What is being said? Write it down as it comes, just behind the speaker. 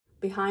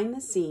Behind the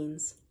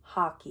scenes,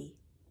 hockey.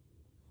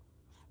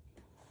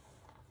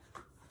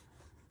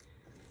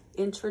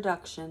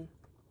 Introduction.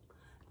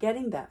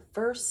 Getting that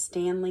first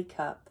Stanley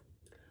Cup.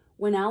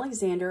 When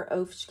Alexander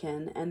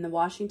Ovechkin and the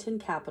Washington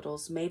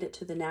Capitals made it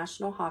to the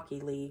National Hockey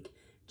League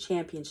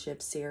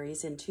Championship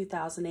Series in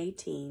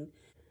 2018,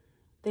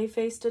 they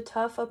faced a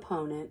tough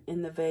opponent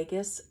in the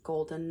Vegas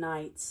Golden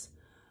Knights.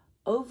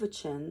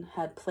 Ovechkin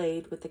had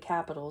played with the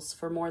Capitals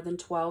for more than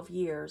 12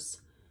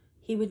 years.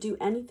 He would do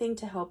anything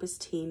to help his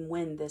team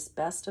win this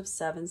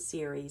best-of-7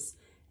 series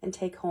and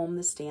take home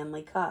the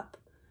Stanley Cup.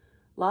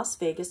 Las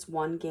Vegas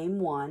won Game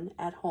 1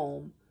 at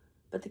home,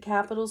 but the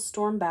Capitals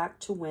stormed back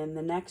to win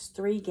the next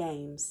 3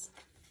 games.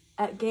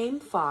 At Game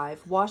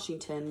 5,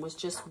 Washington was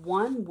just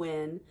 1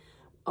 win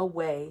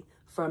away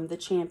from the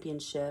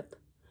championship.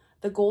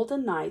 The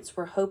Golden Knights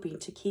were hoping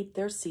to keep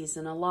their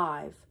season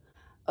alive.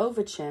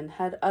 Ovechkin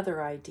had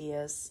other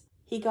ideas.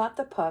 He got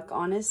the puck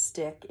on his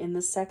stick in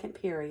the second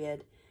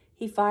period.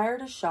 He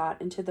fired a shot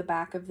into the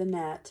back of the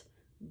net.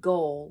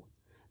 Goal.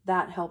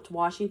 That helped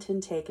Washington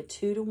take a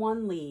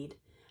 2-1 lead.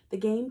 The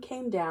game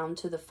came down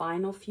to the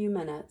final few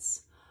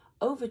minutes.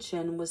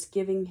 Ovechkin was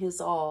giving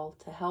his all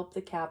to help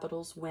the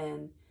Capitals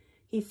win.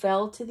 He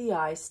fell to the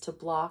ice to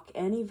block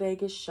any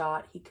Vegas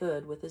shot he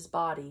could with his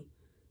body.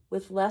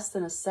 With less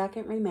than a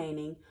second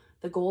remaining,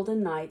 the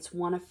Golden Knights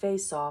won a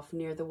face-off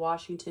near the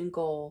Washington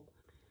goal.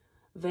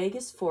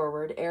 Vegas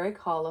forward Erik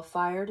Haula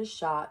fired a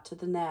shot to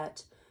the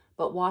net,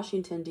 but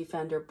Washington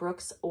defender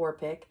Brooks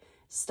Orpik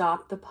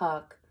stopped the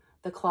puck.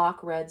 The clock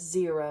read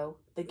 0.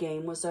 The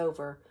game was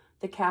over.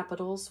 The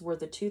Capitals were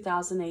the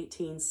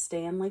 2018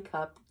 Stanley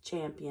Cup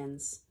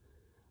champions.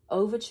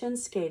 Ovechkin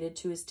skated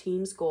to his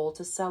team's goal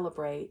to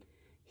celebrate.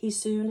 He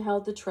soon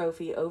held the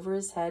trophy over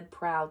his head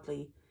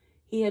proudly.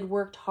 He had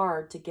worked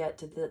hard to get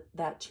to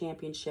that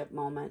championship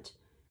moment.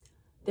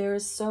 There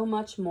is so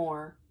much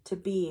more to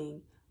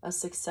being a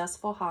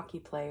successful hockey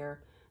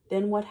player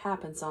than what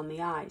happens on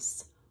the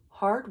ice.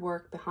 Hard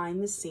work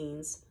behind the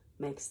scenes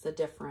makes the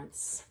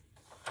difference.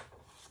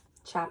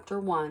 Chapter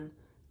 1.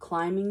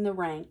 Climbing the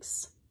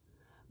Ranks.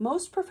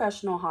 Most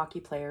professional hockey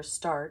players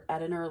start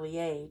at an early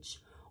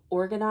age.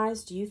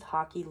 Organized youth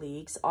hockey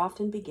leagues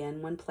often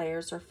begin when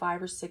players are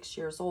 5 or 6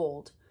 years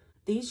old.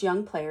 These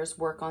young players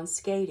work on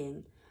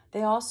skating.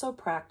 They also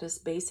practice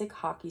basic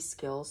hockey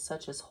skills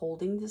such as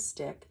holding the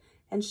stick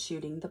and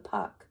shooting the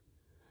puck.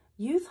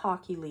 Youth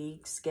hockey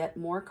leagues get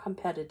more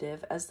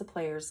competitive as the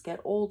players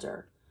get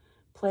older.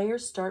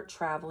 Players start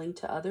traveling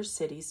to other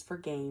cities for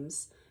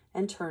games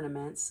and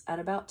tournaments at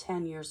about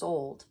 10 years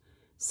old.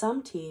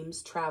 Some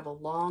teams travel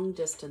long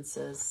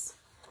distances.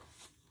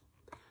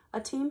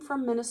 A team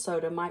from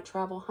Minnesota might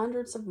travel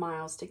hundreds of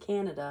miles to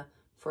Canada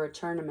for a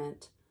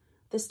tournament.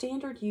 The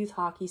standard youth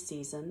hockey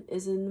season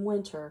is in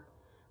winter,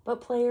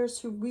 but players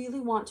who really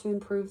want to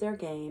improve their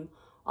game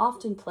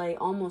often play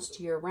almost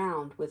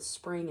year-round with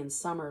spring and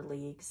summer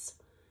leagues.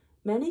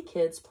 Many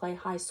kids play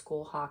high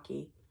school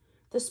hockey.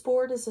 The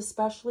sport is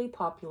especially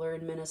popular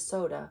in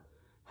Minnesota.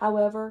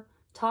 However,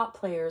 top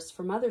players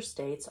from other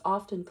states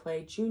often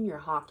play junior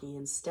hockey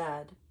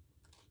instead.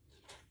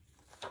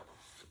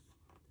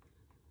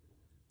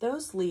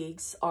 Those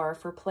leagues are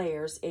for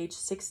players aged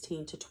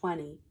 16 to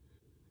 20.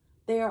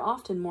 They are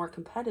often more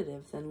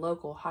competitive than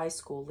local high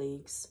school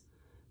leagues.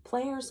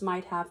 Players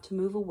might have to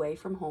move away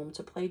from home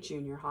to play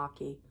junior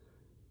hockey.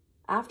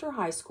 After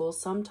high school,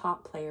 some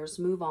top players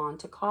move on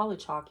to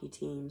college hockey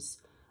teams.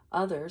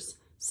 Others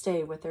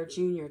stay with their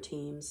junior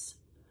teams.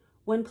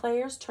 When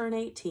players turn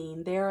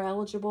 18, they are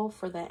eligible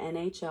for the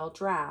NHL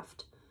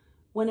draft.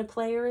 When a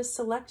player is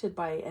selected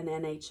by an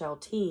NHL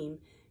team,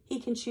 he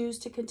can choose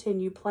to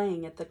continue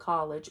playing at the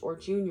college or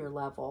junior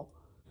level.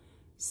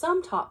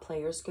 Some top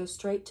players go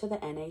straight to the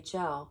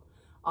NHL.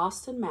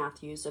 Austin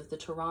Matthews of the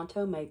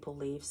Toronto Maple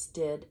Leafs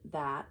did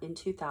that in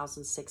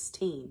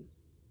 2016.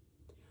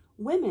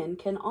 Women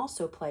can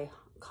also play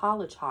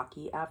college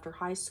hockey after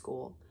high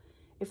school.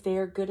 If they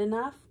are good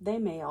enough, they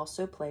may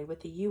also play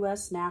with the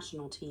U.S.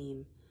 national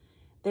team.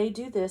 They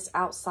do this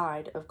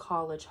outside of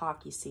college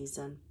hockey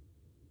season.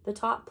 The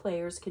top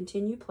players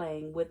continue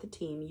playing with the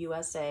Team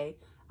USA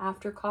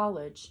after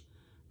college.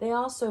 They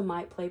also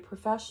might play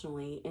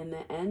professionally in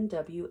the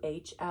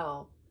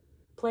NWHL.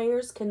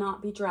 Players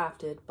cannot be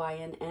drafted by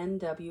an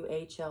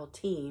NWHL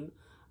team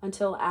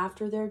until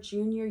after their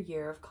junior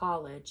year of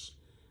college.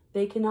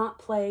 They cannot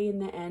play in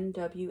the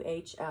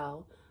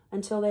NWHL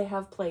until they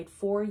have played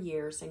 4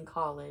 years in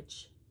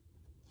college.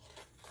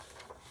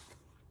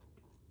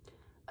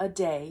 A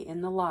day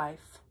in the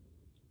life.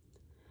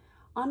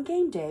 On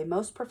game day,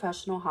 most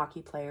professional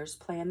hockey players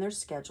plan their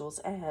schedules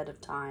ahead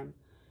of time.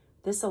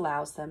 This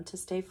allows them to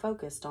stay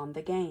focused on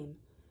the game.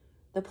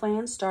 The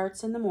plan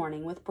starts in the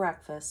morning with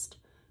breakfast.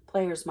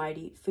 Players might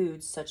eat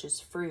foods such as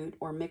fruit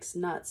or mixed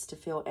nuts to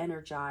feel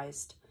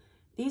energized.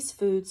 These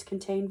foods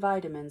contain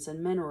vitamins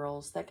and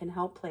minerals that can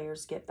help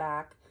players get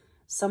back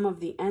some of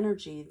the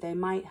energy they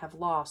might have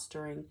lost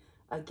during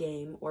a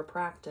game or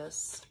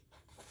practice.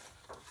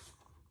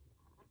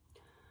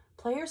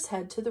 Players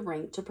head to the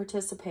rink to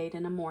participate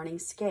in a morning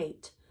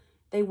skate.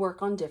 They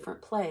work on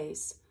different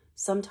plays.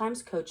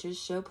 Sometimes coaches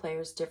show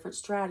players different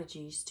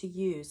strategies to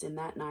use in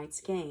that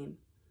night's game.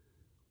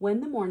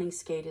 When the morning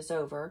skate is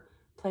over,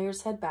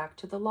 players head back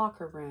to the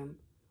locker room.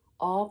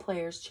 All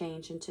players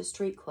change into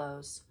street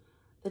clothes.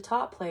 The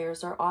top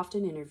players are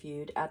often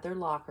interviewed at their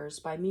lockers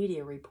by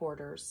media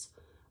reporters.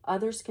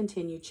 Others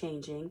continue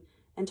changing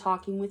and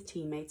talking with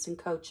teammates and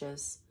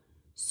coaches.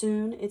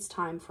 Soon it's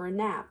time for a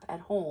nap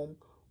at home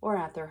or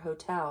at their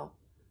hotel.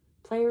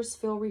 Players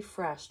feel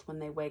refreshed when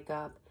they wake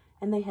up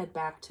and they head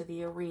back to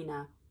the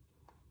arena.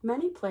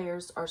 Many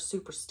players are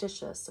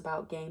superstitious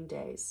about game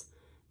days.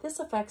 This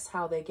affects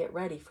how they get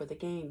ready for the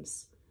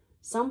games.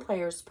 Some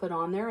players put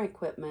on their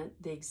equipment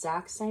the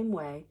exact same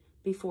way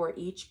before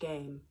each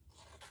game.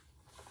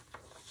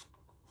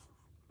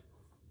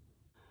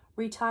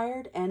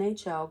 Retired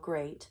NHL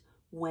great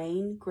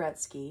Wayne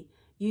Gretzky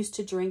used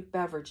to drink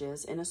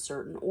beverages in a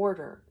certain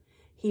order.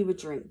 He would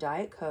drink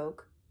Diet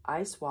Coke,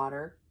 ice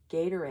water,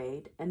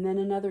 Gatorade, and then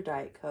another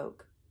Diet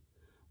Coke.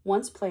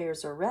 Once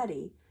players are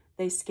ready,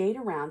 they skate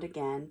around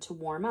again to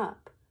warm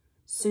up.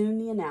 Soon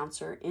the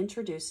announcer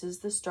introduces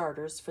the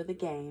starters for the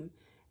game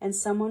and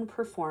someone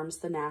performs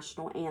the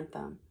national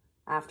anthem.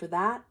 After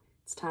that,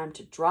 it's time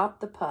to drop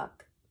the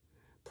puck.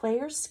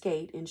 Players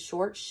skate in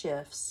short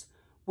shifts.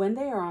 When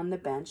they are on the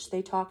bench,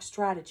 they talk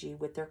strategy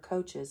with their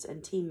coaches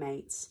and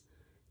teammates.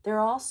 They're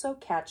also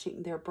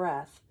catching their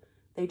breath.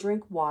 They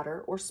drink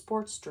water or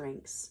sports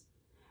drinks.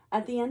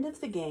 At the end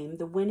of the game,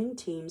 the winning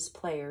team's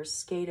players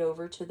skate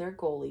over to their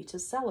goalie to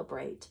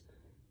celebrate.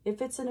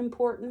 If it's an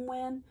important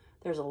win,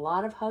 there's a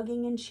lot of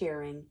hugging and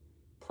cheering.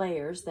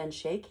 Players then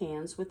shake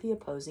hands with the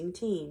opposing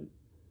team.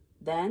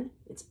 Then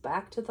it's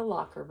back to the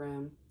locker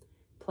room.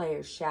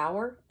 Players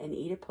shower and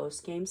eat a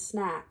post-game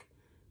snack.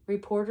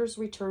 Reporters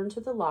return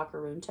to the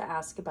locker room to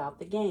ask about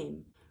the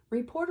game.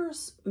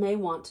 Reporters may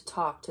want to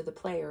talk to the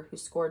player who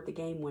scored the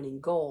game-winning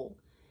goal.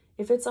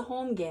 If it's a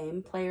home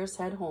game, players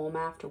head home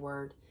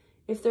afterward.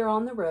 If they're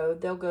on the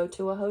road, they'll go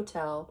to a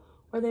hotel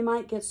or they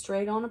might get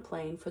straight on a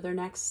plane for their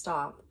next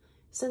stop.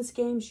 Since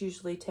games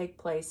usually take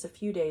place a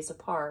few days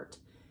apart,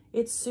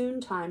 it's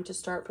soon time to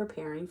start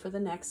preparing for the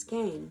next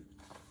game.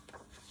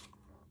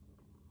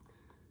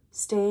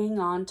 Staying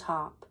on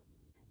top.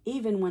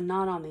 Even when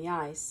not on the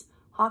ice,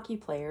 hockey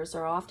players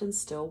are often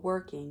still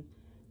working.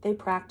 They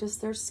practice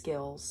their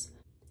skills.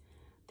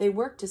 They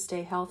work to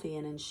stay healthy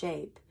and in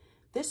shape.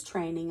 This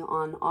training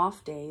on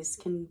off days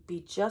can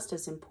be just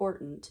as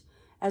important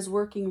as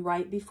working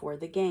right before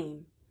the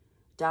game.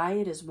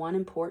 Diet is one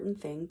important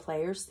thing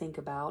players think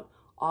about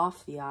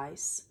off the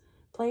ice.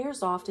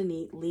 Players often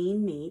eat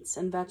lean meats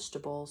and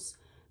vegetables.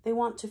 They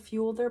want to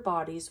fuel their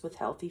bodies with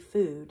healthy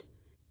food.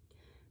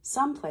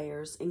 Some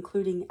players,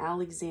 including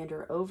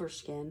Alexander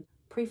Ovechkin,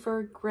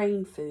 prefer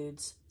grain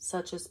foods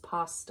such as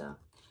pasta.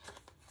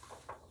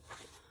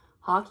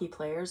 Hockey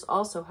players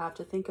also have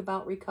to think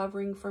about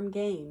recovering from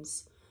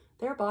games.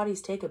 Their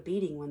bodies take a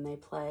beating when they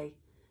play.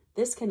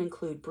 This can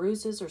include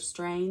bruises or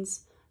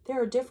strains.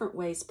 There are different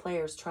ways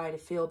players try to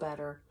feel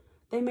better.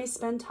 They may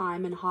spend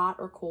time in hot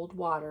or cold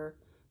water.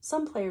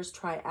 Some players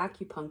try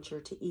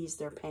acupuncture to ease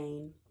their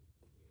pain.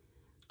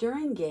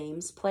 During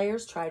games,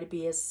 players try to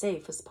be as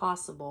safe as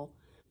possible.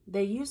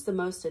 They use the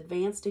most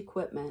advanced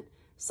equipment,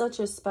 such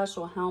as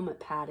special helmet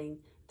padding,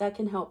 that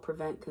can help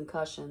prevent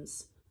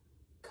concussions.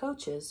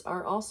 Coaches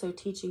are also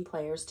teaching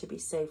players to be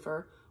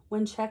safer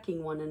when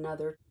checking one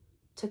another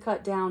to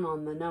cut down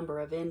on the number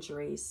of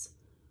injuries.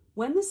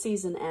 When the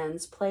season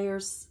ends,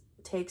 players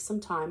take some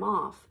time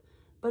off,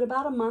 but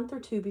about a month or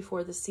two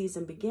before the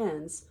season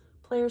begins,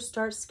 players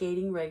start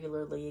skating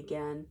regularly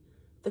again.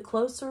 The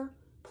closer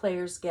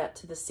players get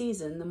to the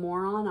season, the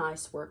more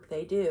on-ice work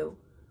they do.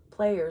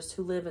 Players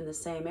who live in the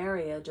same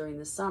area during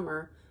the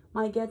summer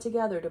might get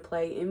together to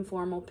play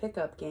informal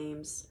pickup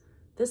games.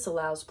 This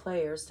allows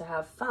players to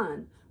have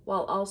fun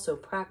while also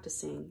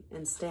practicing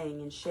and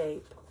staying in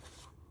shape.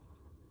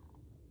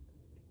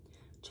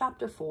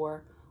 Chapter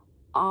 4,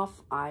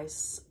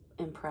 Off-Ice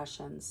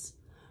Impressions.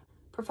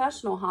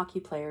 Professional hockey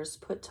players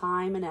put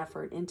time and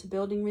effort into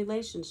building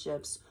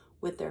relationships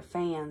with their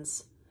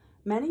fans.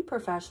 Many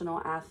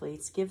professional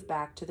athletes give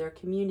back to their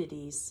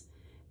communities.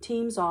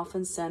 Teams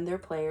often send their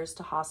players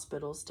to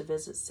hospitals to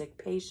visit sick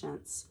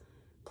patients.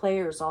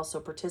 Players also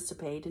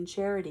participate in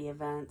charity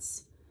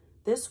events.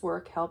 This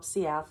work helps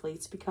the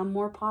athletes become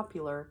more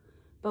popular,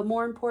 but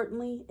more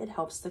importantly, it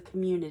helps the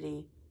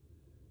community.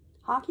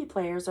 Hockey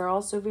players are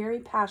also very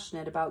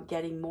passionate about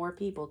getting more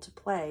people to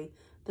play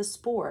the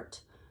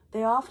sport.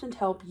 They often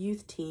help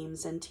youth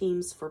teams and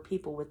teams for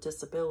people with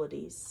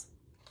disabilities.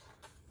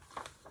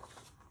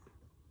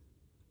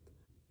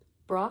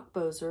 Brock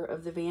Boeser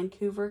of the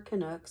Vancouver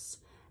Canucks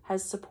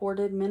has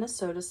supported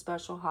Minnesota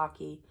Special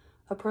Hockey,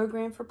 a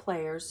program for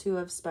players who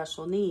have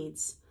special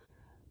needs.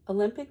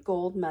 Olympic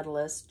gold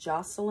medalist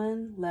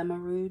Jocelyn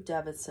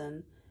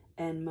Lemeroux-Davidson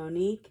and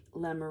Monique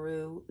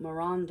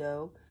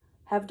Lemeroux-Morando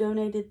have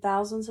donated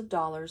thousands of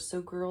dollars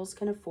so girls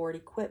can afford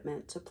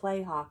equipment to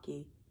play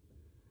hockey.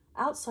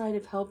 Outside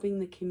of helping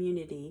the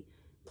community,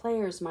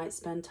 players might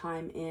spend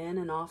time in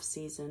and off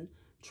season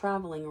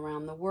traveling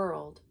around the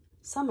world.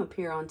 Some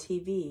appear on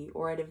TV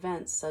or at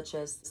events such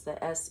as the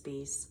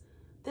ESPYs.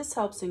 This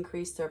helps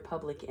increase their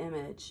public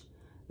image.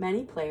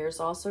 Many players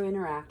also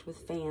interact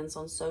with fans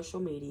on social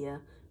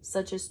media,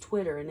 such as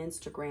Twitter and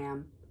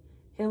Instagram.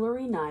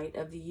 Hillary Knight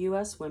of the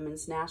U.S.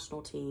 Women's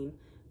National Team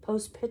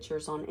posts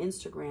pictures on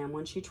Instagram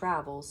when she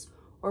travels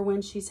or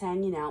when she's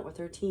hanging out with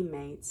her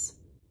teammates.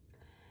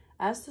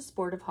 As the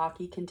sport of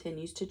hockey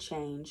continues to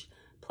change,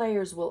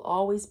 players will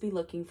always be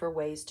looking for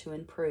ways to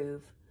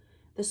improve.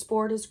 The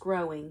sport is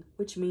growing,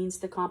 which means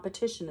the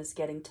competition is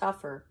getting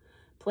tougher.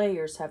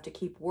 Players have to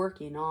keep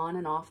working on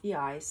and off the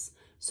ice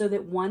so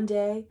that one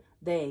day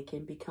they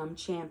can become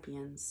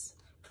champions.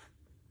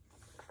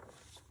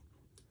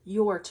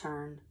 Your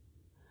turn.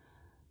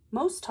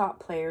 Most top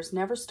players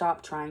never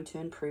stop trying to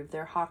improve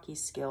their hockey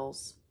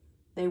skills.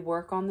 They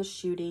work on the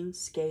shooting,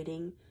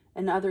 skating,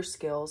 and other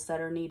skills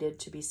that are needed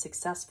to be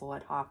successful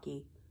at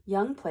hockey.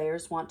 Young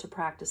players want to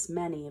practice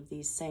many of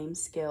these same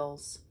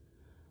skills.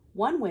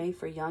 One way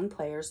for young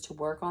players to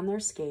work on their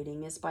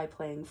skating is by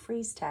playing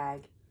freeze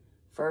tag.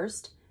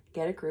 First,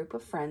 get a group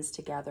of friends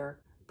together,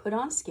 put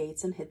on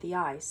skates and hit the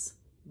ice.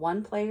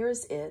 One player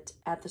is it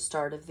at the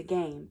start of the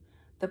game.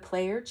 The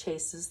player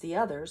chases the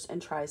others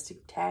and tries to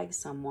tag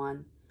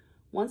someone.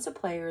 Once a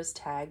player is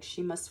tagged,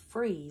 she must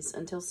freeze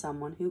until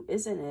someone who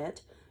isn't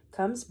it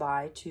comes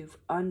by to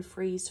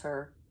unfreeze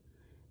her.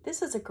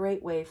 This is a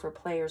great way for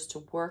players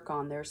to work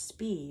on their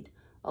speed,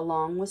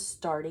 along with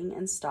starting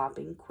and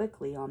stopping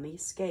quickly on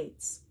these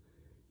skates.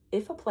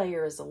 If a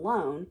player is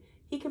alone,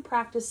 he can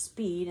practice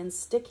speed and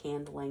stick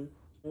handling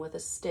with a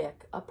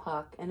stick, a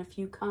puck, and a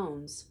few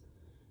cones.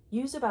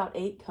 Use about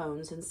 8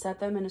 cones and set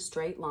them in a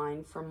straight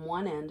line from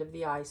one end of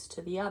the ice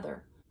to the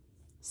other.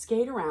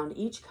 Skate around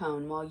each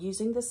cone while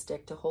using the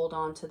stick to hold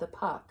on to the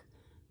puck.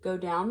 Go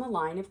down the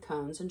line of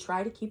cones and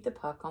try to keep the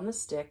puck on the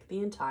stick the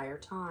entire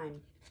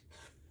time.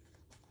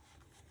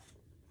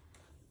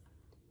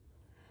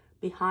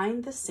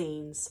 Behind the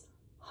scenes,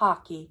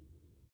 hockey.